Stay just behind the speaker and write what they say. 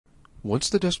Once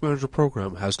the Desk Manager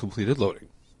program has completed loading,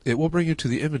 it will bring you to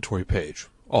the Inventory page,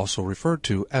 also referred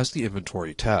to as the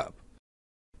Inventory tab.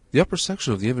 The upper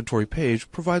section of the Inventory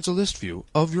page provides a list view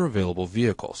of your available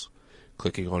vehicles.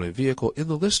 Clicking on a vehicle in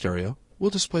the list area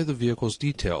will display the vehicle's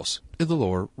details in the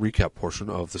lower recap portion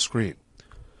of the screen.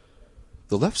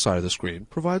 The left side of the screen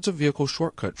provides a vehicle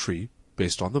shortcut tree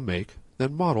based on the make,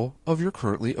 then model of your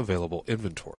currently available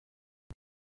inventory.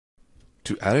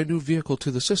 To add a new vehicle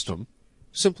to the system,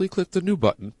 simply click the New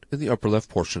button in the upper left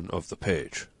portion of the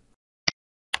page.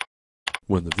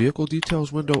 When the Vehicle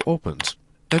Details window opens,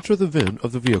 enter the VIN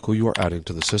of the vehicle you are adding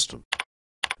to the system.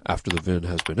 After the VIN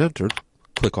has been entered,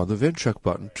 click on the VIN check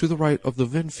button to the right of the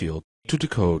VIN field to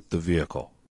decode the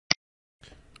vehicle.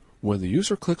 When the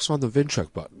user clicks on the VIN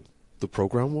check button, the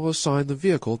program will assign the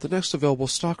vehicle the next available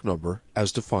stock number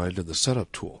as defined in the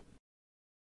Setup tool.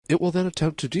 It will then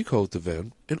attempt to decode the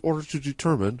VIN in order to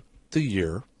determine the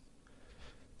year,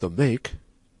 the make,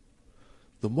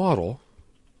 the model,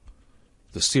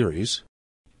 the series,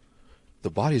 the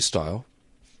body style,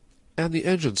 and the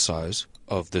engine size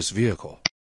of this vehicle.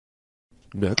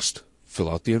 Next, fill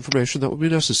out the information that will be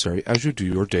necessary as you do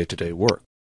your day-to-day work.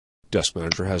 Desk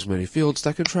Manager has many fields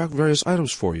that can track various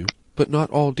items for you, but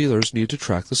not all dealers need to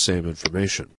track the same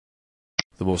information.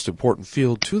 The most important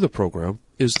field to the program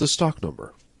is the stock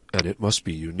number, and it must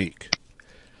be unique.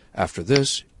 After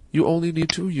this, you only need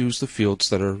to use the fields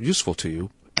that are useful to you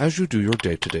as you do your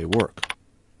day-to-day work.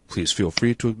 Please feel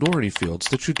free to ignore any fields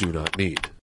that you do not need.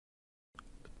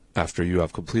 After you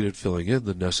have completed filling in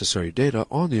the necessary data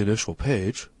on the initial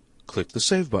page, click the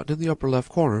Save button in the upper left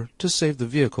corner to save the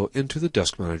vehicle into the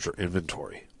Desk Manager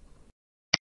inventory.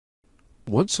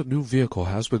 Once a new vehicle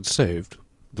has been saved,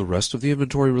 the rest of the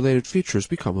inventory-related features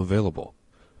become available.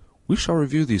 We shall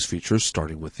review these features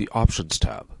starting with the Options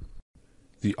tab.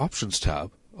 The Options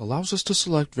tab allows us to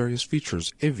select various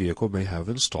features a vehicle may have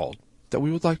installed that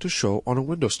we would like to show on a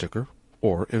window sticker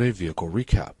or in a vehicle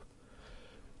recap.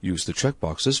 Use the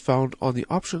checkboxes found on the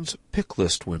Options Pick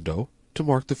List window to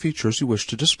mark the features you wish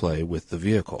to display with the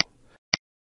vehicle.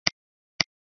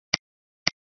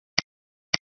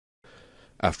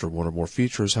 After one or more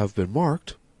features have been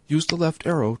marked, use the left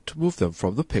arrow to move them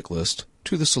from the pick list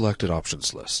to the selected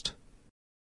options list.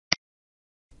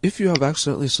 If you have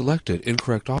accidentally selected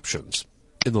incorrect options,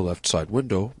 in the left side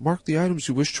window, mark the items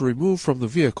you wish to remove from the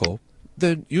vehicle,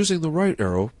 then using the right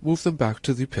arrow, move them back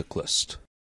to the pick list.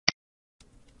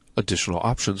 Additional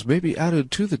options may be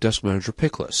added to the Desk Manager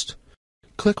pick list.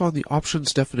 Click on the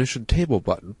Options Definition Table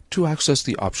button to access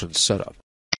the options setup.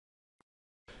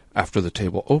 After the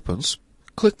table opens,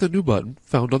 click the New button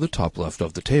found on the top left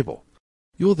of the table.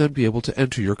 You will then be able to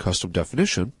enter your custom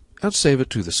definition and save it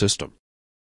to the system.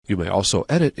 You may also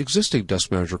edit existing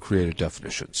Desk Manager created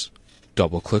definitions.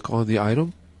 Double-click on the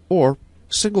item, or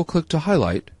single-click to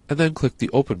highlight and then click the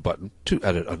Open button to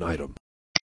edit an item.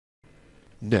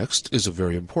 Next is a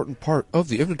very important part of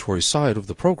the inventory side of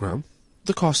the program,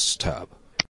 the Costs tab.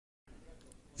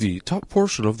 The top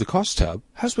portion of the Costs tab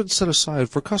has been set aside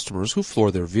for customers who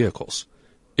floor their vehicles.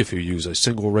 If you use a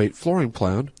single-rate flooring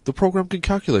plan, the program can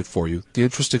calculate for you the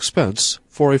interest expense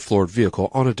for a floored vehicle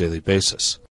on a daily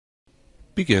basis.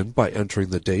 Begin by entering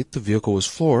the date the vehicle was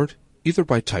floored, either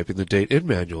by typing the date in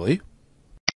manually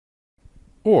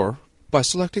or by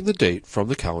selecting the date from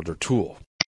the Calendar tool.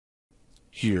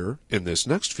 Here, in this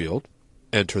next field,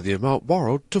 enter the amount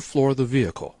borrowed to floor the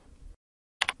vehicle.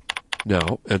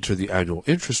 Now enter the annual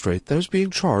interest rate that is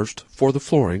being charged for the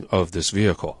flooring of this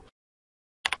vehicle.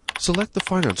 Select the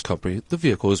finance company the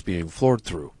vehicle is being floored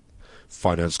through.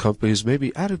 Finance companies may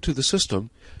be added to the system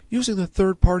using the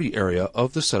third-party area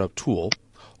of the Setup tool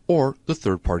or the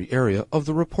third-party area of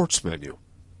the Reports menu.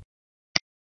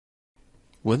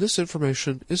 When this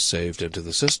information is saved into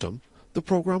the system, the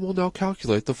program will now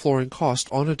calculate the flooring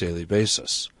cost on a daily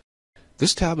basis.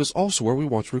 This tab is also where we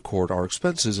want to record our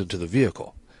expenses into the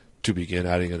vehicle. To begin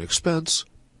adding an expense,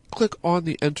 click on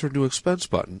the Enter New Expense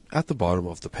button at the bottom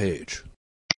of the page.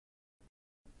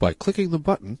 By clicking the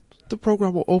button, the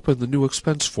program will open the new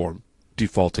expense form,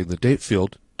 defaulting the date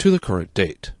field to the current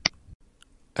date.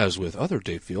 As with other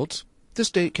date fields, this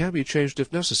date can be changed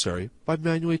if necessary by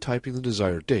manually typing the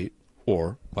desired date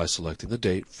or by selecting the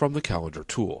date from the Calendar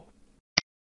tool.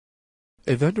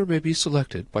 A vendor may be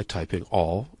selected by typing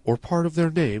all or part of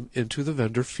their name into the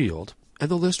vendor field,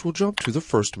 and the list will jump to the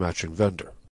first matching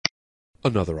vendor.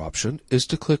 Another option is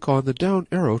to click on the down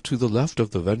arrow to the left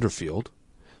of the vendor field,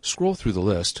 scroll through the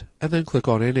list, and then click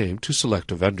on a name to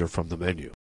select a vendor from the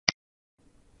menu.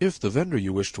 If the vendor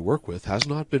you wish to work with has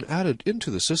not been added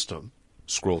into the system,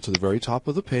 scroll to the very top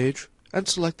of the page and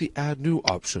select the Add New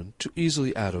option to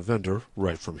easily add a vendor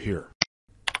right from here.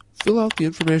 fill out the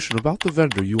information about the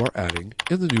vendor you are adding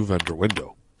in the new vendor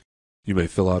window. You may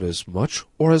fill out as much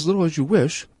or as little as you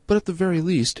wish, but at the very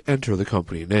least enter the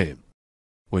company name.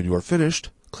 When you are finished,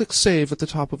 click Save at the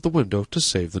top of the window to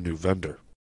save the new vendor.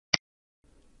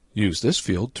 Use this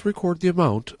field to record the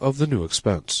amount of the new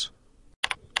expense.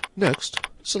 Next,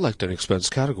 select an expense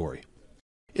category.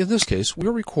 In this case, we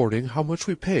are recording how much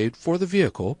we paid for the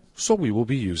vehicle, so we will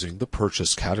be using the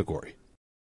Purchase category.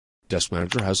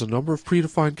 DeskManager has a number of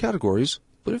predefined categories,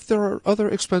 but if there are other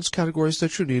expense categories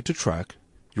that you need to track,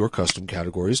 your custom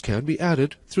categories can be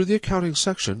added through the Accounting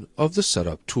section of the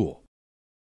Setup tool.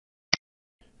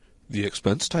 The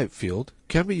Expense Type field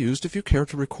can be used if you care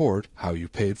to record how you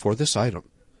paid for this item.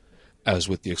 As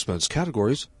with the expense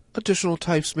categories, additional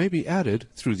types may be added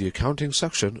through the Accounting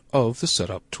section of the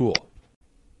Setup tool.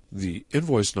 The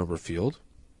Invoice Number field,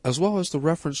 as well as the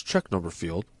Reference Check Number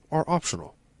field, are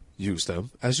optional. Use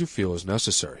them as you feel is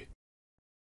necessary.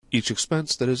 Each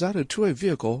expense that is added to a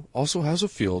vehicle also has a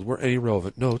field where any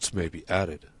relevant notes may be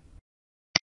added.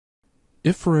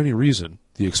 If for any reason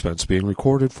the expense being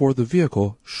recorded for the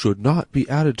vehicle should not be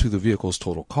added to the vehicle's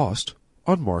total cost,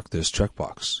 unmark this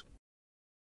checkbox.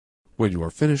 When you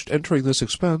are finished entering this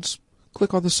expense,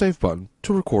 click on the Save button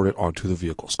to record it onto the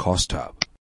Vehicle's Cost tab.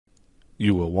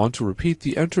 You will want to repeat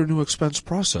the Enter New Expense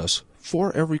process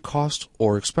for every cost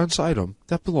or expense item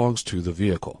that belongs to the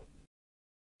vehicle.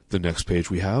 The next page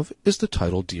we have is the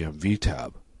Title DMV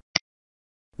tab.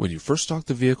 When you first stock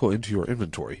the vehicle into your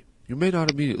inventory, you may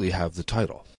not immediately have the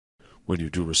title. When you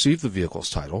do receive the vehicle's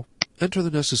title, enter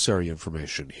the necessary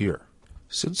information here.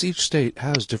 Since each state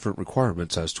has different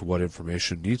requirements as to what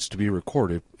information needs to be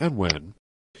recorded and when,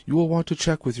 you will want to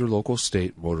check with your local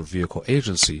state motor vehicle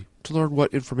agency to learn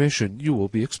what information you will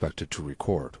be expected to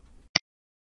record.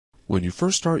 When you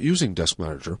first start using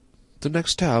DeskManager, the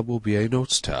next tab will be a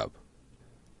Notes tab.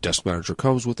 DeskManager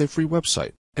comes with a free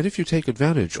website, and if you take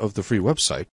advantage of the free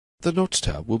website, the Notes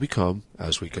tab will become,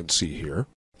 as we can see here,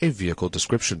 a Vehicle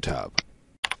Description tab.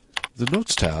 The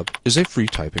Notes tab is a free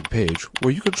typing page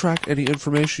where you can track any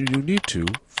information you need to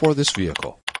for this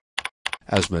vehicle.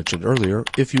 As mentioned earlier,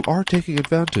 if you are taking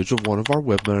advantage of one of our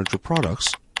WebManager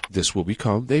products, this will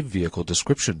become a Vehicle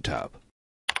Description tab.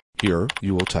 Here,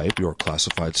 you will type your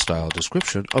classified style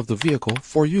description of the vehicle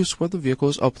for use when the vehicle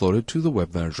is uploaded to the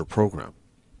WebManager program.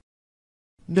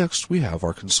 Next, we have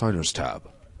our Consignors tab.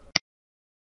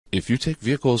 If you take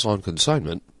vehicles on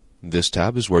consignment, this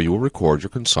tab is where you will record your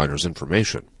consignors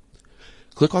information.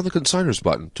 Click on the Consignors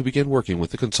button to begin working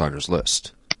with the consignors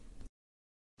list.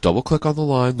 Double-click on the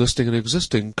line listing an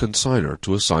existing consignor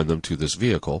to assign them to this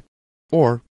vehicle,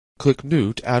 or click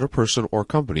New to add a person or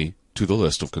company to the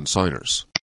list of consignors.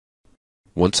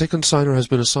 Once a consignor has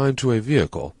been assigned to a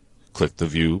vehicle, click the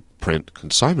View Print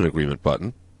Consignment Agreement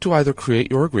button to either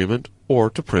create your agreement or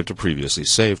to print a previously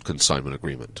saved consignment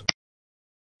agreement.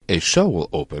 A shell will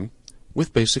open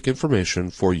with basic information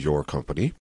for your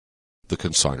company, the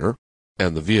consignor,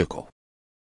 and the vehicle.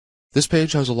 This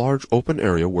page has a large open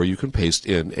area where you can paste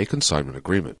in a consignment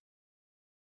agreement.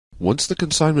 Once the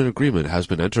consignment agreement has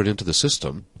been entered into the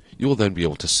system, you will then be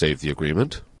able to save the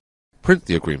agreement, print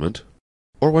the agreement,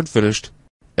 or when finished,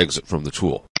 exit from the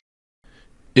tool.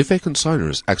 If a consignor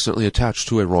is accidentally attached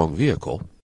to a wrong vehicle,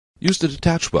 use the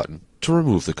Detach button to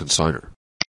remove the consignor.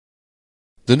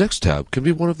 The next tab can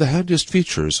be one of the handiest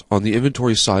features on the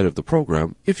inventory side of the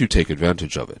program if you take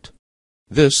advantage of it.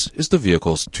 This is the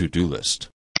vehicle's to-do list.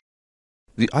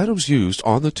 The items used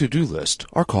on the to-do list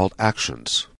are called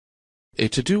actions. A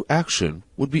to-do action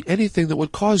would be anything that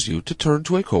would cause you to turn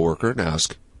to a coworker and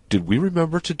ask, "Did we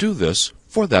remember to do this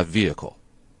for that vehicle?"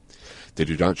 They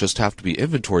do not just have to be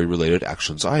inventory-related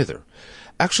actions either.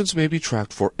 Actions may be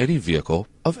tracked for any vehicle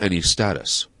of any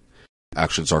status.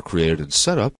 Actions are created in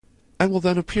Setup and will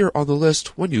then appear on the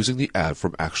list when using the Add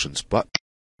from Actions button.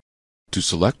 To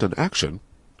select an action,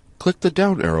 click the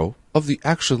down arrow of the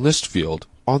Action List field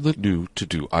on the new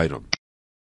to-do item.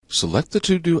 Select the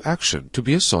to-do action to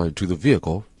be assigned to the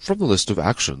vehicle from the list of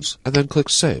actions and then click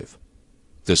Save.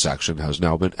 This action has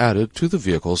now been added to the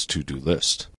vehicle's to-do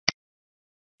list.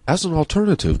 As an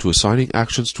alternative to assigning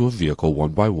actions to a vehicle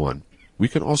one by one, we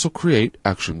can also create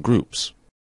action groups.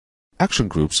 Action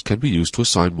groups can be used to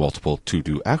assign multiple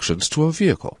to-do actions to a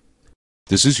vehicle.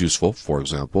 This is useful, for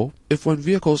example, if when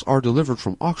vehicles are delivered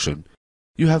from auction,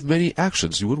 you have many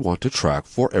actions you would want to track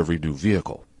for every new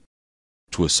vehicle.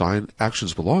 To assign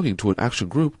actions belonging to an action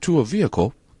group to a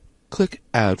vehicle, click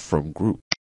Add from Group.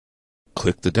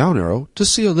 Click the down arrow to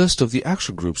see a list of the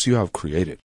action groups you have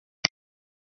created.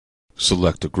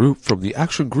 Select a group from the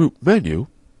Action Group menu,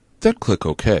 then click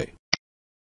OK.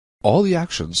 All the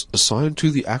actions assigned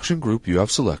to the action group you have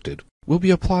selected will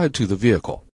be applied to the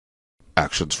vehicle.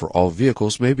 Actions for all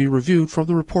vehicles may be reviewed from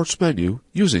the Reports menu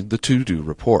using the To-Do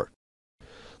report.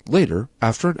 Later,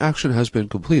 after an action has been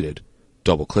completed,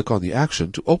 double-click on the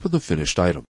action to open the finished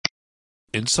item.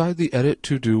 Inside the Edit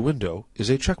To-Do window is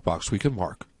a checkbox we can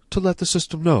mark to let the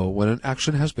system know when an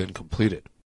action has been completed.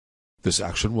 This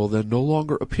action will then no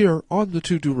longer appear on the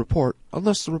To-Do report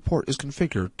unless the report is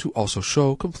configured to also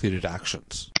show completed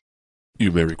actions.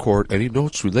 You may record any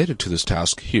notes related to this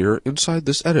task here inside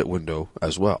this Edit window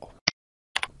as well.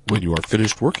 When you are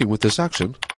finished working with this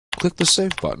action, click the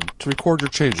Save button to record your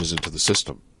changes into the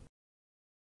system.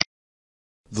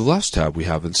 The last tab we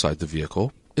have inside the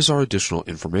vehicle is our Additional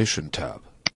Information tab.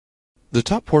 The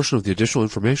top portion of the Additional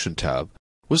Information tab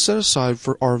was set aside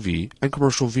for RV and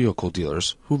commercial vehicle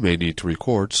dealers who may need to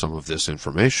record some of this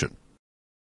information.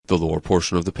 The lower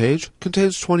portion of the page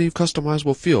contains 20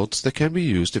 customizable fields that can be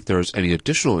used if there is any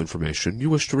additional information you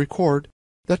wish to record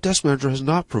that DeskManager has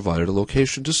not provided a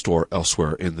location to store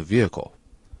elsewhere in the vehicle.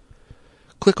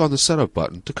 Click on the Setup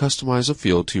button to customize a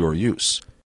field to your use.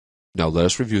 Now let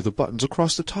us review the buttons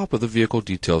across the top of the Vehicle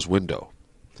Details window.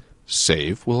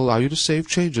 Save will allow you to save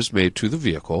changes made to the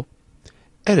vehicle.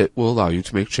 Edit will allow you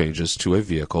to make changes to a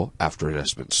vehicle after it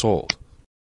has been sold.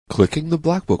 Clicking the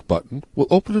Black Book button will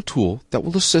open a tool that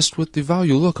will assist with the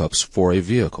value lookups for a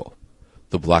vehicle.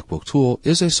 The Black Book tool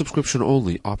is a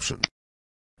subscription-only option.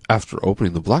 After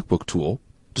opening the Black Book tool,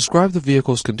 describe the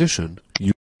vehicle's condition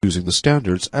using the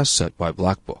standards as set by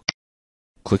Black Book.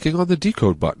 Clicking on the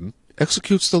Decode button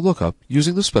executes the lookup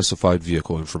using the specified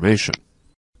vehicle information.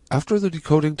 After the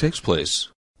decoding takes place,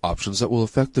 options that will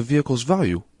affect the vehicle's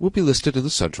value will be listed in the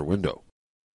center window.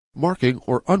 Marking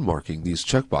or unmarking these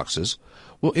checkboxes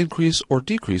will increase or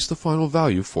decrease the final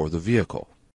value for the vehicle.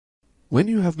 When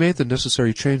you have made the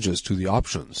necessary changes to the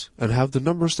options and have the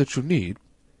numbers that you need,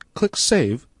 click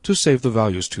Save to save the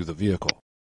values to the vehicle.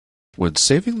 When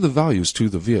saving the values to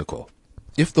the vehicle,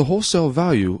 if the wholesale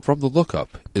value from the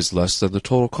lookup is less than the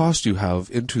total cost you have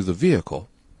into the vehicle,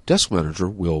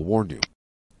 DeskManager will warn you.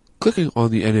 Clicking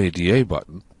on the NADA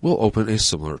button will open a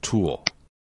similar tool.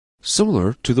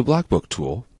 Similar to the Black Book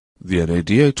tool, the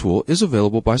NADA tool is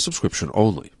available by subscription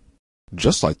only.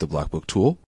 Just like the Black Book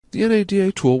tool, the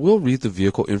NADA tool will read the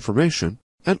vehicle information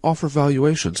and offer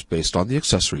valuations based on the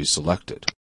accessories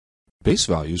selected. Base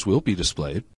values will be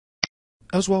displayed,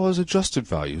 as well as adjusted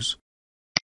values,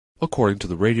 according to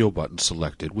the radio button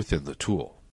selected within the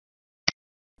tool.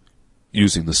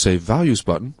 Using the Save Values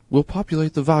button will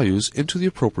populate the values into the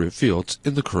appropriate fields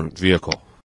in the current vehicle.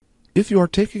 If you are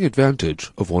taking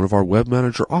advantage of one of our Web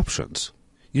Manager options,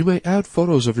 you may add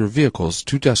photos of your vehicles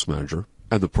to DeskManager,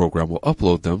 and the program will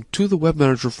upload them to the Web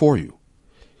Manager for you.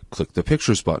 Click the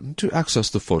Pictures button to access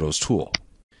the Photos tool.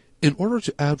 In order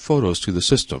to add photos to the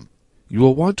system, you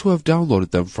will want to have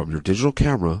downloaded them from your digital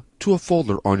camera to a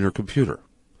folder on your computer.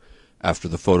 After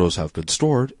the photos have been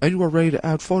stored and you are ready to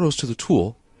add photos to the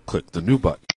tool, click the New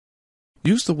button.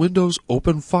 Use the Windows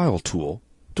Open File tool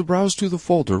to browse to the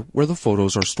folder where the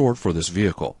photos are stored for this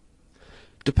vehicle.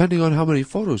 Depending on how many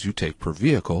photos you take per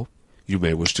vehicle, you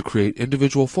may wish to create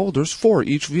individual folders for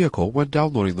each vehicle when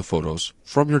downloading the photos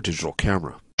from your digital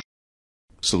camera.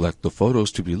 Select the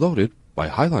photos to be loaded by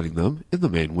highlighting them in the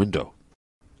main window.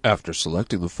 After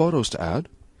selecting the photos to add,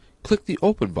 click the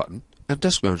Open button and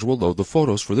DeskManager will load the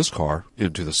photos for this car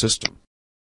into the system.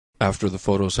 After the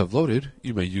photos have loaded,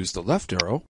 you may use the left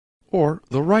arrow or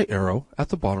the right arrow at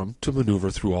the bottom to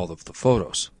maneuver through all of the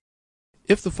photos.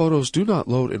 If the photos do not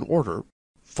load in order,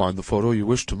 find the photo you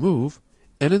wish to move,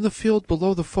 and in the field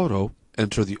below the photo,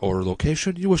 enter the order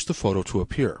location you wish the photo to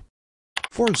appear.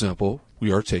 For example,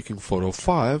 we are taking photo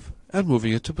 5 and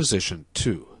moving it to position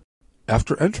 2.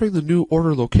 After entering the new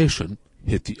order location,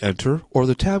 hit the Enter or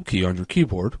the Tab key on your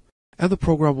keyboard, and the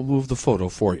program will move the photo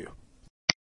for you.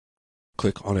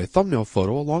 Click on a thumbnail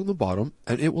photo along the bottom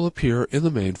and it will appear in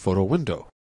the main photo window.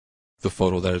 The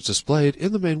photo that is displayed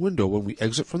in the main window when we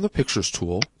exit from the Pictures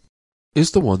tool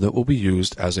is the one that will be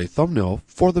used as a thumbnail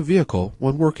for the vehicle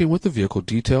when working with the vehicle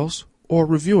details or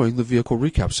reviewing the vehicle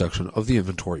recap section of the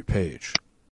inventory page.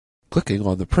 Clicking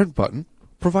on the Print button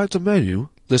provides a menu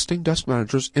listing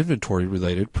DeskManager's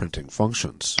inventory-related printing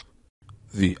functions.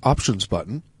 The Options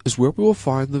button is where we will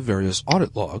find the various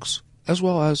audit logs as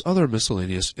well as other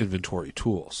miscellaneous inventory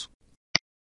tools.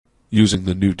 Using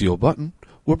the New Deal button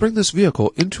will bring this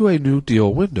vehicle into a New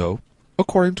Deal window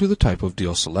according to the type of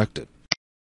deal selected.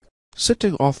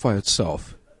 Sitting off by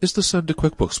itself is the Send to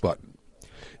QuickBooks button.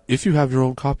 If you have your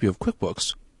own copy of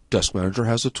QuickBooks, DeskManager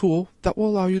has a tool that will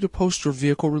allow you to post your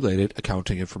vehicle-related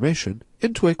accounting information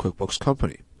into a QuickBooks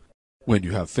company. When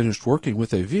you have finished working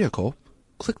with a vehicle,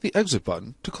 click the Exit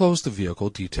button to close the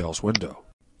Vehicle Details window.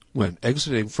 When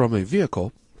exiting from a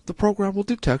vehicle, the program will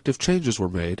detect if changes were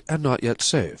made and not yet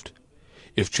saved.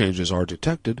 If changes are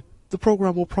detected, the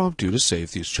program will prompt you to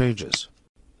save these changes.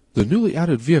 The newly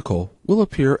added vehicle will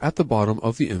appear at the bottom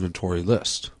of the inventory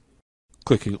list.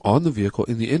 Clicking on the vehicle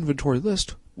in the inventory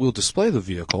list will display the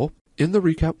vehicle in the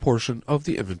recap portion of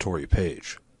the inventory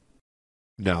page.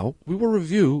 Now we will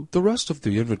review the rest of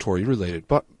the inventory-related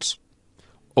buttons.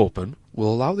 Open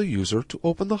will allow the user to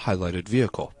open the highlighted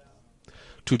vehicle.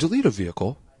 To delete a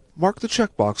vehicle, mark the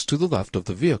checkbox to the left of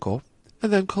the vehicle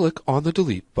and then click on the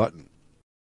Delete button.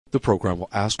 The program will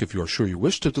ask if you are sure you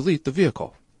wish to delete the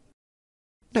vehicle.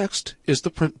 Next is the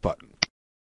Print button.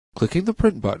 Clicking the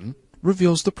Print button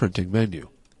reveals the printing menu.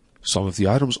 Some of the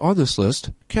items on this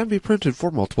list can be printed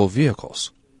for multiple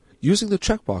vehicles. Using the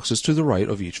checkboxes to the right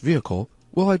of each vehicle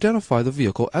will identify the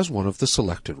vehicle as one of the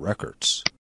selected records.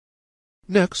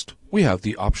 Next, we have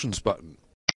the Options button.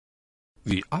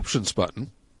 The Options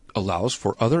button allows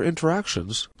for other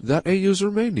interactions that a user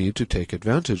may need to take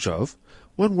advantage of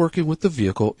when working with the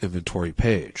vehicle inventory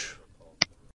page.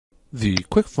 The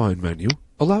Quick Find menu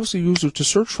allows the user to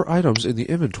search for items in the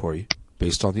inventory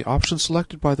based on the option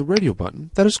selected by the radio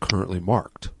button that is currently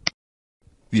marked.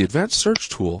 The Advanced Search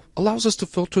tool allows us to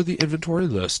filter the inventory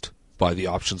list by the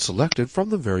options selected from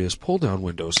the various pull-down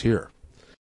windows here.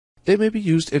 They may be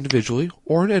used individually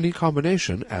or in any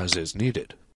combination as is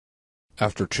needed.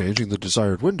 After changing the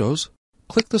desired windows,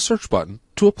 click the Search button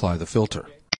to apply the filter.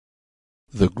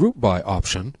 The Group By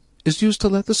option is used to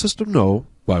let the system know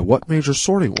by what major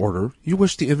sorting order you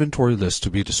wish the inventory list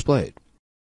to be displayed.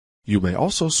 You may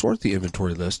also sort the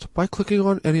inventory list by clicking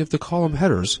on any of the column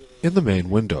headers in the main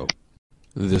window.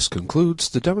 This concludes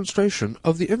the demonstration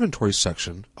of the inventory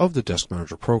section of the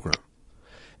DeskManager program.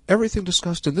 Everything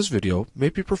discussed in this video may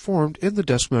be performed in the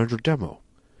DeskManager demo.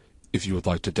 If you would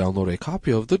like to download a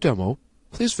copy of the demo,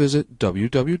 please visit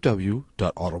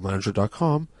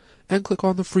www.automanager.com and click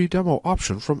on the free demo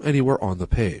option from anywhere on the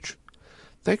page.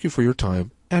 Thank you for your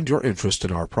time and your interest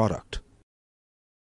in our product.